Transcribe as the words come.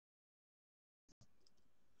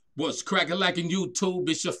What's cracking like in YouTube?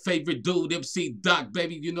 It's your favorite dude, MC Doc,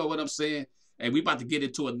 baby. You know what I'm saying? Hey, we about to get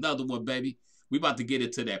into another one, baby. We about to get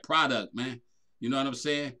into that product, man. You know what I'm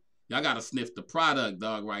saying? Y'all gotta sniff the product,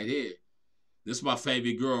 dog, right here. This is my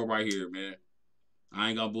favorite girl right here, man. I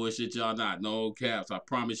ain't gonna bullshit y'all not. No caps. I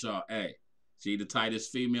promise y'all. Hey, she the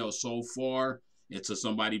tightest female so far until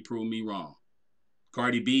somebody prove me wrong.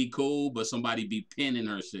 Cardi B cool, but somebody be pinning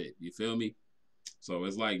her shit. You feel me? So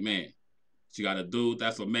it's like, man, she got a dude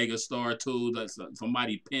that's a mega star too. That's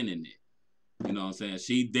somebody pinning it. You know what I'm saying?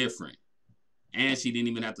 She different. And she didn't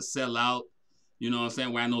even have to sell out. You know what I'm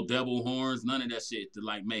saying? Wear no devil horns, none of that shit to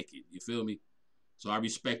like make it. You feel me? So I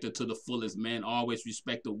respect her to the fullest, man. Always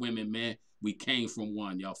respect the women, man. We came from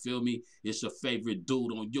one. Y'all feel me? It's your favorite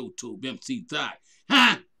dude on YouTube, MC Doc.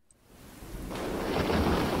 Huh?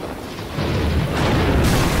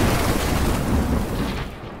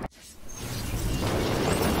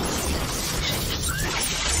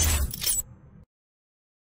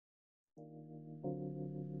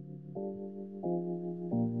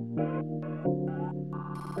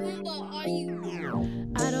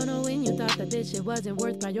 I don't know when you thought that this shit wasn't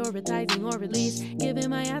worth prioritizing or at least giving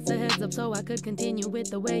my ass a heads up so I could continue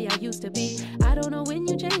with the way I used to be. I don't know when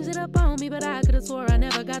you changed it up on me, but I could've swore I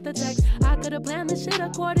never got the text. I could've planned this shit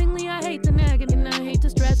accordingly. I hate to nag and I hate to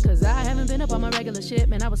stress, cause I haven't been up on my regular shit.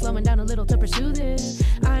 Man, I was slowing down a little to pursue this.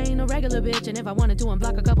 I ain't no regular bitch, and if I wanted to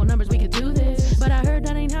unblock a couple numbers, we could do this. But I heard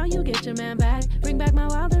that ain't how you get your man back. Bring back my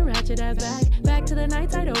wild and ratchet ass back. Back to the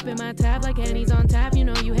nights I'd open my tab like Henny's on tap. You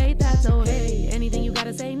know you hate that, so hey, anything you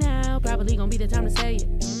gotta say now, probably gonna be the time to say it.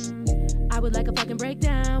 I would like a fucking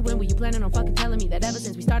breakdown. When were you planning on fucking telling me that ever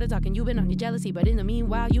since we started talking, you've been on your jealousy? But in the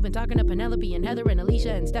meanwhile, you've been talking to Penelope and Heather and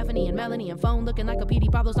Alicia and Stephanie and Melanie and phone looking like a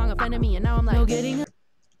PD Pablo song offended me. And now I'm like, no getting it.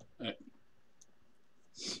 Hey.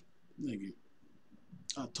 Nigga,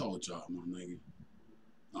 I told y'all, my nigga.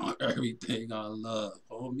 On everything I love,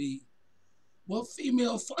 homie. What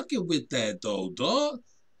female fucking with that though, dog?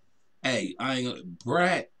 Hey, I ain't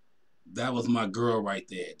Brat. That was my girl right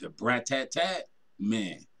there. The Brat Tat Tat,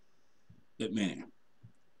 man. Man.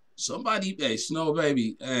 Somebody, hey, Snow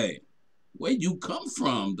Baby, hey, where you come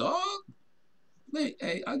from, dog?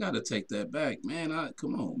 Hey, I gotta take that back, man.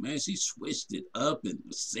 Come on, man. She switched it up and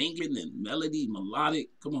singing and melody, melodic.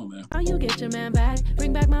 Come on, man. How you get your man back?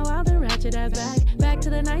 Bring back my wild and ratchet ass back. Back to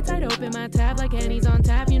the nights I'd open my tab like Henny's on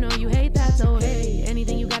tap. You know you hate that, so hey,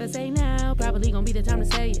 anything you gotta say now, probably gonna be the time to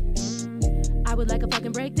say it. I would like a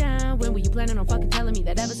fucking breakdown. When were you planning on fucking telling me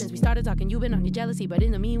that ever since we started talking, you've been on your jealousy? But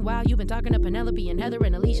in the meanwhile, you've been talking to Penelope and Heather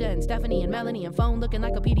and Alicia and Stephanie and Melanie and phone looking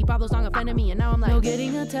like a PD Pablo song offended me. And now I'm like, no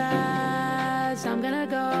getting attached, I'm gonna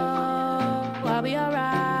go, I'll be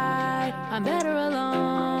alright, I'm better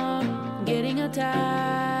alone. Getting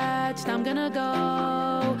attached, I'm gonna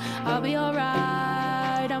go, I'll be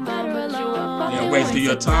alright, I'm better alone. Yeah, wasting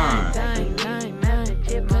your time.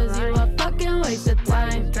 Cause you a fucking waste of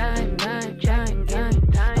time. A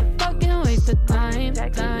fucking waste of time.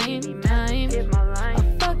 A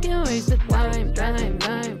fucking waste of time. A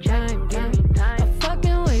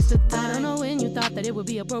fucking waste of time. I don't know when you thought that it would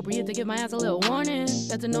be appropriate to give my ass a little warning.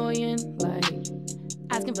 That's annoying, like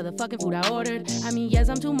asking for the fucking food I ordered. I mean, yes,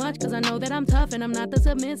 I'm too much, cause I know that I'm tough and I'm not the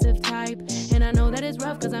submissive type. And I know that it's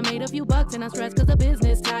rough, cause I made a few bucks and I'm stressed cause the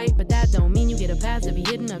business tight. But that don't mean you get a pass to be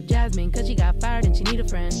hitting up Jasmine, cause she got fired and she need a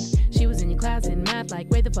friend. She was in your class in math, like,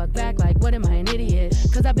 way the fuck back, like, what am I, an idiot?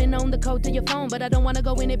 Cause I've been on the code to your phone, but I don't wanna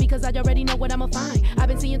go in it because I already know what I'ma find. I've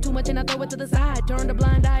been seeing too much and I throw it to the side. Turn a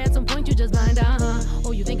blind eye, at some point you just blind,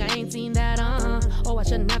 Oh, you think I ain't seen that, Oh, I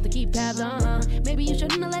shouldn't have to keep tabs, Maybe you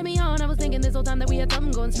shouldn't have let me on. I was thinking this whole time that we had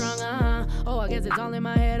something going strong, Oh, I guess it's all in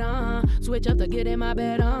my head, Switch up to get in my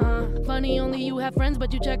bed, Funny, only you have friends,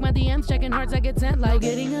 but you check my DMs, checking hearts that get sent, like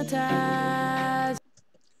getting attached.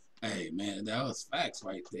 Hey, man, that was facts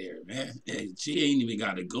right there, man. Hey, she ain't even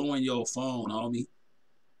got to go on your phone, homie.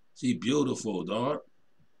 She beautiful, dog.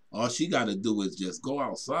 All she got to do is just go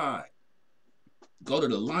outside. Go to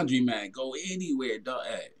the laundromat. Go anywhere, dog.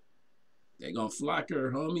 Hey, they gonna flock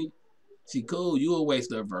her, homie. She cool. You a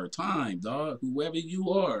waste of her time, dog. Whoever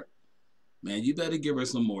you are. Man, you better give her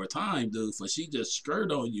some more time, dude, for she just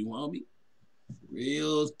skirt on you, homie.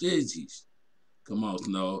 Real digits. Come on,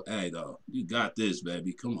 Snow. Hey, dog. You got this,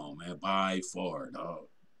 baby. Come on, man. By far, dog.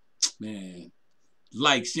 Man.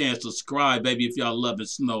 Like, share, and subscribe, baby, if y'all loving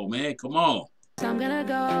Snow, man. Come on. I'm gonna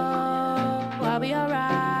go. I'll be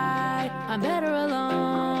alright. I'm better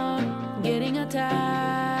alone. Getting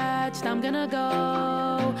attached. I'm gonna go.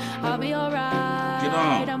 I'll be alright. Get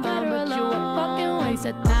on. I'm better alone. You a fucking waste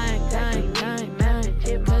of time.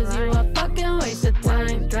 Cause you a fucking waste of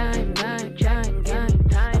time. A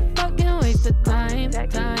fucking waste of time.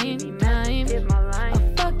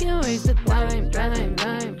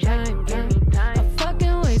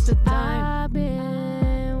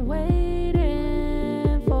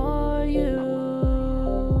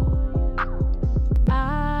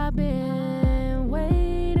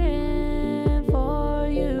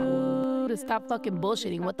 stop fucking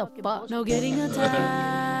bullshitting. What the fuck? No getting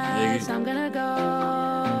attached. I'm gonna go.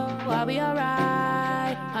 I'll be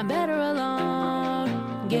alright. I'm better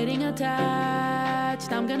alone. Getting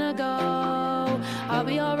attached. I'm gonna go. I'll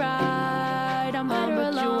be alright. I'm better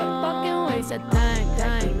alone. But you a fucking waste of time.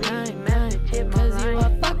 Cause you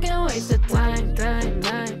a fucking waste of time. A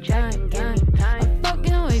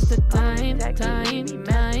fucking waste of time. A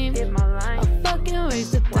fucking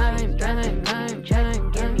waste of time.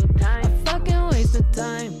 A fucking waste of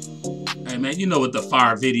time. Hey man, you know what the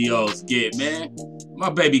fire videos get, man. My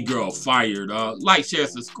baby girl fire, dog. Like, share,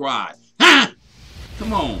 subscribe. Ha!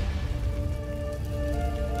 Come on.